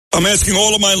I'm asking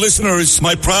all of my listeners,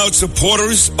 my proud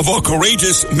supporters of our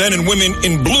courageous men and women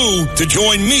in blue, to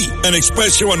join me and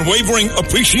express your unwavering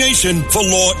appreciation for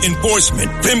law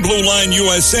enforcement. Thin Blue Line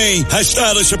USA has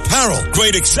stylish apparel,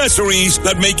 great accessories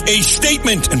that make a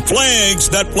statement, and flags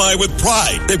that fly with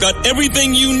pride. They've got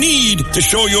everything you need to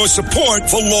show your support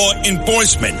for law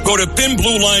enforcement. Go to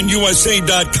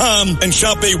thinbluelineusa.com and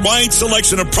shop a wide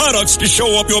selection of products to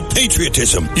show up your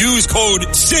patriotism. Use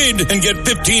code SID and get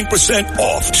 15%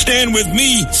 off. Stand with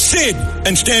me, Sid,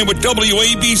 and stand with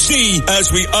WABC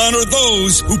as we honor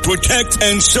those who protect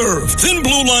and serve.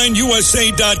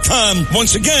 ThinBlueLineUSA.com.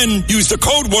 Once again, use the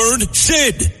code word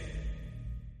SID.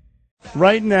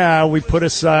 Right now, we put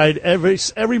aside every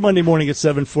Monday morning at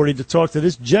 7:40 to talk to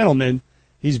this gentleman.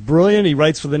 He's brilliant. He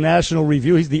writes for the National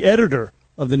Review. He's the editor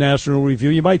of the National Review.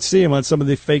 You might see him on some of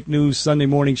the fake news Sunday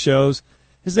morning shows.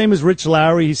 His name is Rich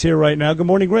Lowry. He's here right now. Good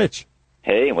morning, Rich.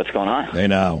 Hey, what's going on? Hey,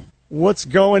 now. What's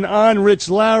going on, Rich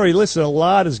Lowry? Listen, a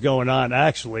lot is going on,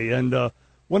 actually. And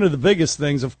one of the biggest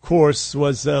things, of course,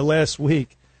 was last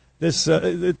week. This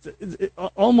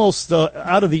almost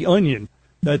out of the onion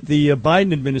that the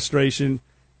Biden administration,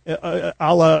 via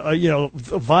Alejandro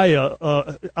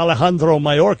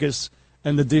Mayorkas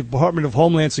and the Department of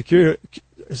Homeland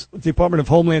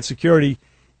Security,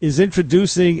 is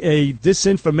introducing a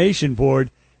disinformation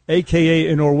board,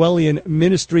 a.k.a. an Orwellian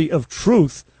Ministry of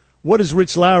Truth. What does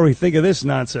Rich Lowry think of this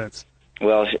nonsense?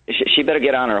 Well, she better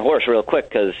get on her horse real quick,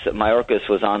 because Mayorkas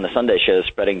was on the Sunday show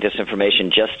spreading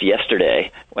disinformation just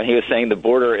yesterday when he was saying the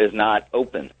border is not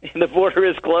open. The border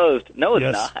is closed. No,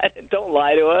 it's not. Don't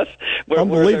lie to us. Where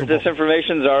their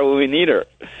disinformations are when we need her.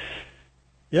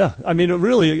 Yeah, I mean,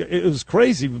 it was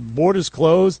crazy. Borders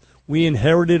closed. We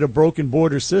inherited a broken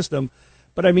border system.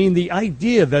 But, I mean, the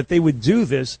idea that they would do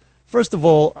this, first of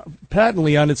all,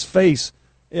 patently on its face,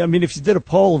 I mean, if you did a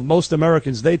poll of most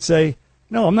Americans, they'd say,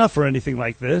 no, I'm not for anything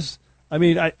like this. I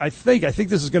mean, I think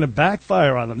this is going to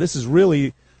backfire on them. This is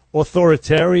really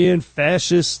authoritarian,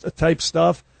 fascist type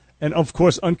stuff, and, of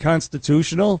course,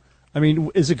 unconstitutional. I mean,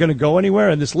 is it going to go anywhere?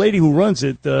 And this lady who runs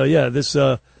it,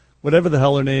 whatever the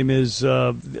hell her name is,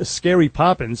 Scary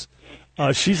Poppins,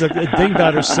 she's a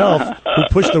dingbat herself who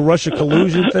pushed the Russia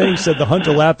collusion thing, said the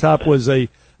Hunter laptop was a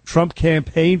Trump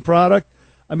campaign product.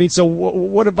 I mean, so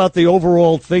what about the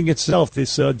overall thing itself,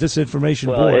 this disinformation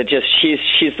board? Well,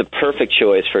 she's the perfect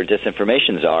choice for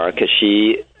disinformation czar, because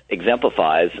she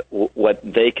exemplifies what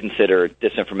they consider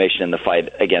disinformation in the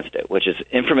fight against it, which is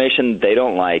information they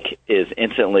don't like is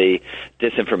instantly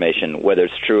disinformation, whether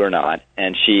it's true or not.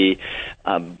 And she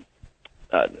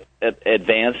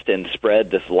advanced and spread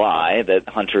this lie that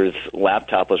Hunter's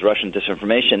laptop was Russian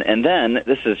disinformation. And then,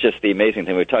 this is just the amazing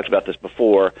thing, we've talked about this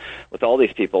before with all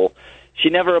these people, she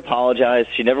never apologized.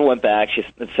 She never went back. She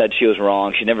said she was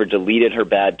wrong. She never deleted her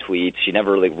bad tweets. She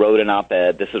never really wrote an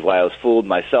op-ed. This is why I was fooled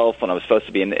myself when I was supposed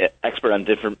to be an expert on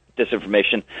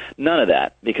disinformation. None of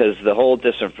that, because the whole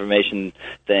disinformation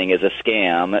thing is a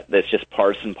scam that's just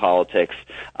partisan politics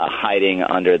hiding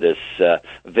under this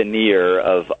veneer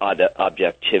of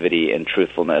objectivity and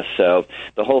truthfulness. So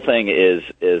the whole thing is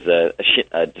a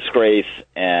disgrace,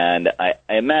 and I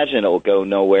imagine it will go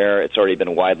nowhere. It's already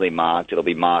been widely mocked. It'll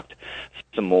be mocked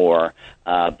some more,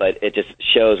 but it just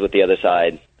shows what the other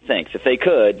side thinks. If they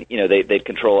could, they'd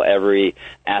control every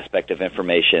aspect of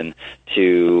information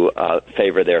to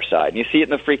favor their side. And you see it in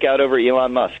the freak out over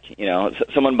Elon Musk.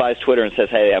 Someone buys Twitter and says,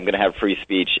 hey, I'm going to have free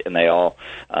speech, and they all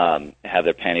have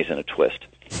their panties in a twist.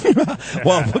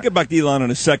 Well, we'll get back to Elon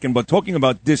in a second, but talking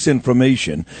about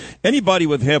disinformation, anybody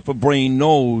with half a brain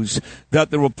knows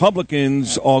that the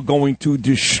Republicans are going to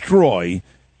destroy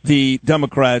the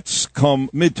Democrats come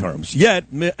midterms.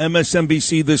 Yet,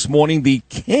 MSNBC this morning, the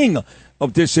king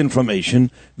of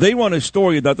disinformation, they run a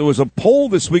story that there was a poll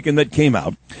this weekend that came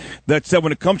out that said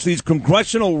when it comes to these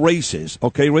congressional races,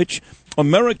 okay, Rich,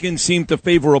 Americans seem to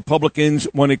favor Republicans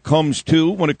when it comes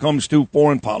to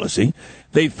foreign policy.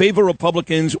 They favor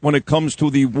Republicans when it comes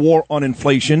to the war on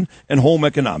inflation and home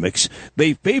economics.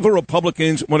 They favor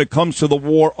Republicans when it comes to the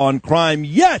war on crime.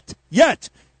 Yet,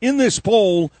 in this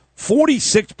poll,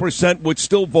 46% would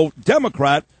still vote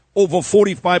Democrat over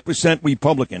 45%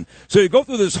 Republican. So you go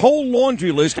through this whole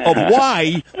laundry list of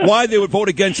why they would vote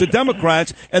against the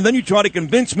Democrats, and then you try to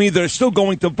convince me they're still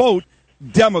going to vote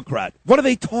Democrat. What are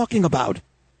they talking about?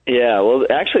 Yeah, well,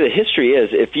 actually, the history is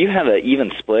if you have an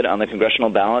even split on the congressional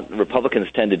ballot, Republicans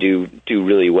tend to do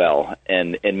really well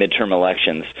in midterm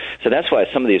elections. So that's why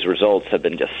some of these results have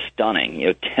been just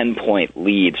stunning. 10-point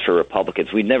leads for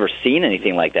Republicans. We've never seen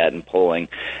anything like that in polling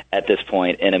at this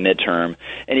point in a midterm.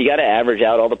 And you got to average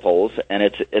out all the polls, and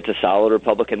it's a solid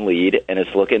Republican lead, and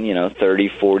it's looking 30,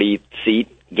 40 seat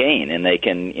gain, and they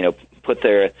can, put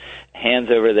their hands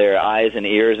over their eyes and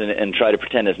ears and try to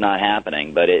pretend it's not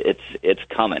happening. But it's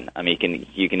coming. I mean,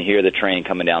 you can hear the train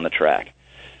coming down the track.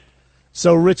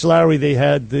 So, Rich Lowry, they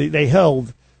held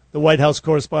the White House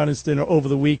Correspondents' Dinner over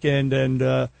the weekend,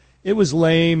 and it was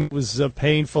lame. It was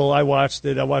painful. I watched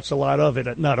it. I watched a lot of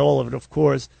it, not all of it, of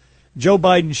course. Joe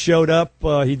Biden showed up.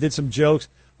 He did some jokes.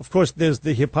 Of course, there's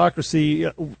the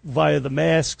hypocrisy via the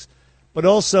masks, but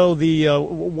also the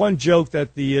one joke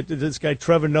that this guy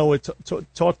Trevor Noah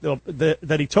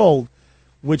that he told,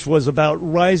 which was about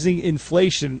rising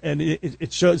inflation, and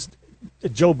it shows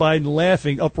Joe Biden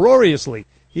laughing uproariously.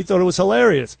 He thought it was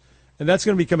hilarious, and that's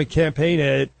going to become a campaign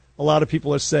ad. A lot of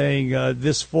people are saying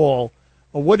this fall.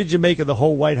 What did you make of the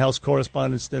whole White House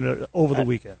Correspondents' Dinner over the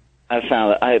weekend?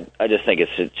 I just think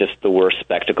it's just the worst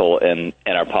spectacle in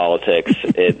our politics.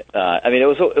 It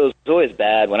was always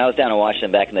bad. When I was down in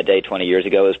Washington back in the day 20 years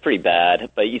ago, it was pretty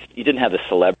bad. But you didn't have the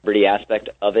celebrity aspect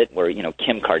of it, where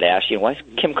Kim Kardashian. Why is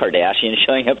Kim Kardashian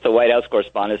showing up at the White House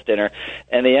Correspondents' Dinner?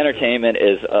 And the entertainment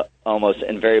is almost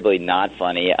invariably not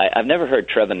funny. I've never heard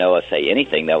Trevor Noah say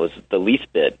anything that was the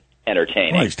least bit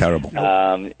entertaining. Oh, he's terrible.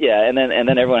 And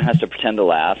then everyone has to pretend to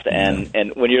laugh. And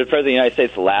when you're the president of the United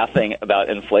States laughing about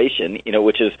inflation,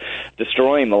 which is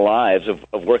destroying the lives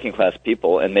of working class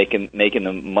people and making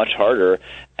them much harder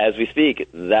as we speak,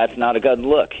 that's not a good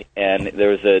look. And there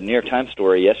was a New York Times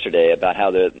story yesterday about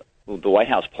how the White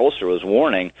House pollster was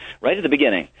warning right at the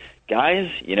beginning, guys,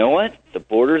 you know what? The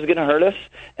border's going to hurt us,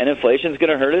 and inflation's going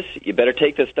to hurt us. You better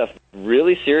take this stuff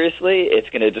really seriously. It's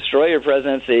going to destroy your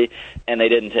presidency, and they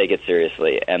didn't take it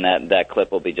seriously. And that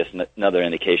clip will be just another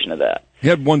indication of that. He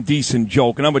had one decent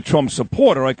joke, and I'm a Trump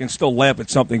supporter. I can still laugh at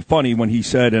something funny when he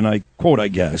said, and I quote, I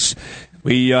guess,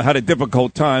 we had a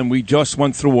difficult time. We just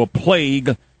went through a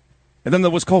plague. And then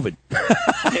there was COVID.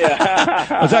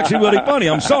 It was actually really funny.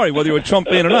 I'm sorry, whether you're a Trump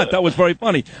fan or not. That was very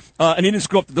funny. And he didn't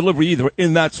screw up the delivery either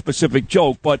in that specific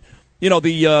joke. But,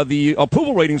 the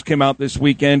approval ratings came out this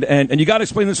weekend. And you got to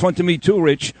explain this one to me, too,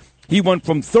 Rich. He went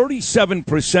from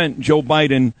 37% Joe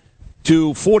Biden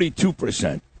to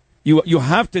 42%. You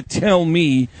have to tell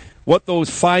me what those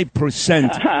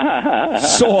 5%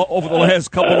 saw over the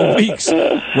last couple of weeks,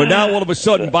 where now all of a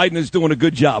sudden Biden is doing a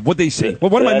good job. What they see?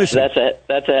 Well, what am I missing?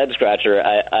 That's a head scratcher.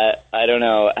 I don't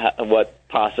know what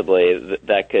possibly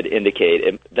that could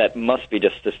indicate. That must be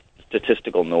just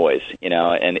statistical noise,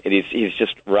 And he's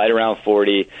just right around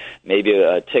 40, maybe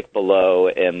a tick below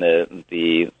in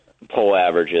the poll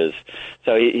averages.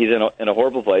 So he's in a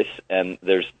horrible place, and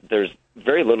there's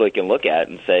very little he can look at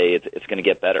and say it's going to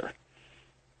get better.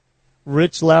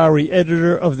 Rich Lowry,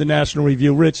 editor of the National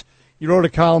Review. Rich, you wrote a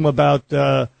column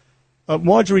about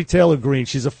Marjorie Taylor Greene.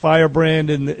 She's a firebrand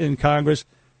in Congress.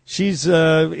 She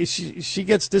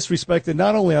gets disrespected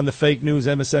not only on the fake news,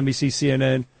 MSNBC,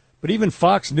 CNN, but even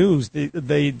Fox News.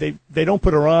 They don't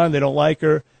put her on. They don't like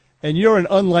her. And you're an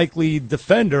unlikely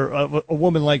defender of a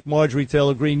woman like Marjorie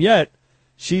Taylor Greene. Yet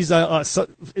she's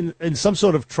in some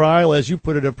sort of trial, as you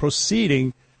put it, a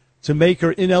proceeding to make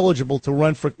her ineligible to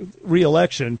run for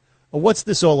re-election. What's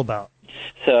this all about?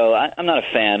 So I'm not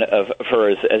a fan of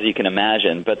hers, as you can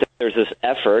imagine, but there's this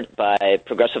effort by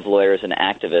progressive lawyers and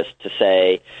activists to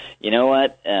say, you know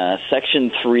what,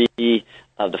 Section 3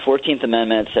 of the 14th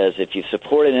Amendment says if you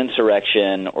support an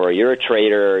insurrection or you're a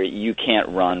traitor, you can't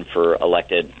run for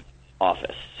elected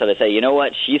office. So they say, you know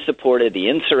what, she supported the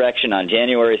insurrection on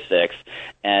January 6th,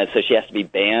 and so she has to be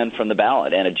banned from the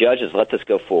ballot. And a judge has let this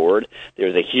go forward. There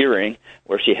was a hearing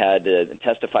where she had to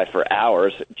testify for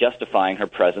hours justifying her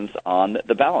presence on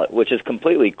the ballot, which is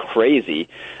completely crazy.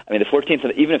 I mean, the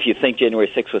 14th, even if you think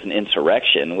January 6th was an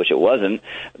insurrection, which it wasn't,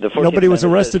 the 14th Nobody was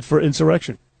arrested for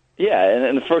insurrection. Yeah,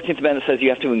 and the 14th Amendment says you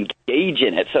have to engage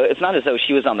in it. So it's not as though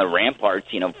she was on the ramparts,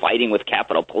 fighting with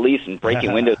Capitol Police and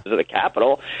breaking windows of the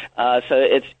Capitol. So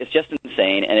it's just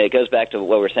insane, and it goes back to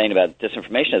what we're saying about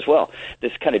disinformation as well.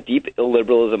 This kind of deep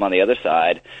illiberalism on the other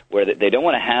side, where they don't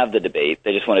want to have the debate.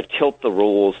 They just want to tilt the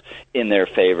rules in their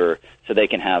favor so they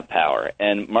can have power.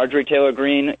 And Marjorie Taylor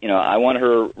Greene, I want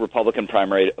her Republican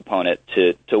primary opponent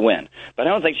to win. But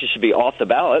I don't think she should be off the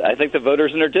ballot. I think the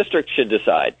voters in her district should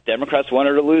decide. Democrats want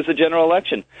her to lose the general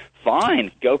election.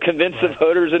 Fine. Go convince the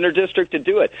voters in her district to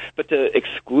do it. But to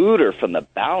exclude her from the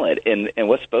ballot in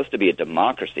what's supposed to be a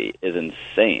democracy is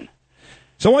insane.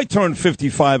 So I turned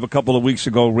 55 a couple of weeks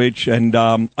ago, Rich, and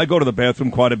I go to the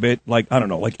bathroom quite a bit, like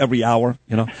every hour,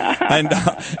 and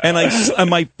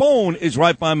my phone is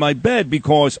right by my bed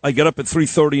because I get up at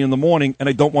 3:30 in the morning and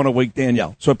I don't want to wake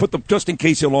Danielle. So I put just in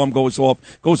case the alarm goes off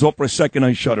for a second,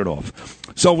 I shut it off.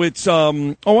 So it's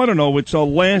it's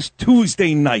last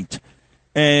Tuesday night,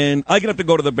 and I get up to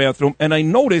go to the bathroom, and I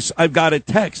notice I've got a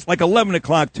text, like 11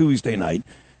 o'clock Tuesday night,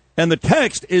 and the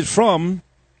text is from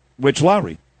Rich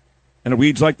Lowry, and it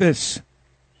reads like this.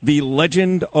 The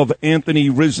legend of Anthony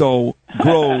Rizzo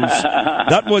grows.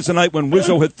 That was the night when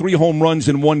Rizzo hit 3 home runs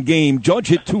in one game. Judge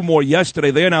hit 2 more yesterday.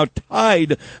 They are now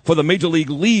tied for the Major League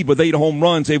lead with 8 home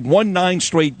runs. They've won 9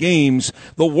 straight games.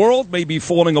 The world may be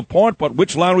falling apart, but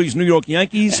Rich Lowry's New York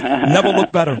Yankees never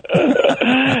look better.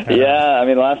 Yeah, I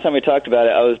mean, last time we talked about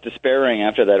it, I was despairing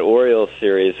after that Orioles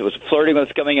series. It was flirting with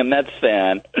becoming a Mets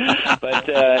fan. But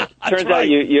turns out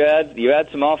you add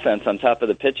some offense on top of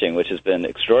the pitching, which has been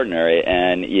extraordinary,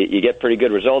 and you get pretty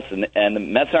good results. And the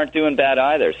Mets aren't doing bad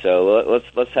either. So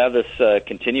let's have this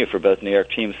continue for both New York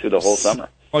teams through the whole summer.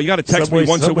 Oh, you got to text me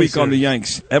once a week on the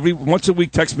Yanks. Once a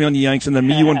week, text me on the Yanks, and then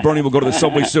you and Bernie will go to the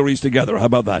Subway Series together. How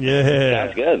about that? Yeah.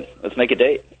 Sounds good. Let's make a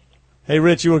date. Hey,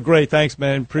 Rich, you were great. Thanks,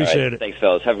 man. Appreciate it. Thanks,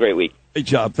 fellas. Have a great week. Great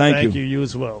job. Thank you. Thank you. You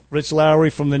as well. Rich Lowry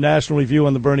from the National Review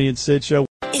on the Bernie and Sid Show.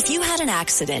 If you had an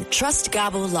accident, trust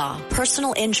Gabo Law,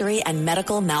 personal injury and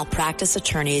medical malpractice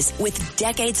attorneys with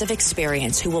decades of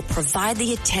experience who will provide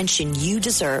the attention you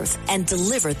deserve and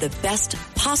deliver the best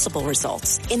possible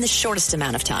results in the shortest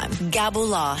amount of time. Gabo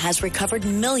Law has recovered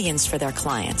millions for their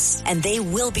clients, and they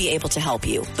will be able to help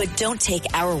you. But don't take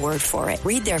our word for it.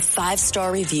 Read their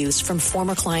 5-star reviews from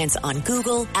former clients on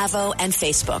Google, Avo, and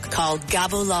Facebook. Call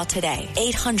Gabo Law today,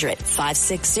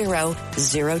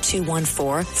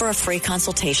 800-560-0214 for a free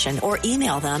consultation, or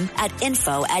email them at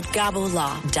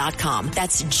info@gabolaw.com.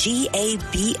 That's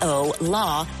GABO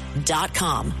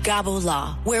law.com. Gabo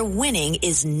Law, where winning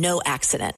is no accident.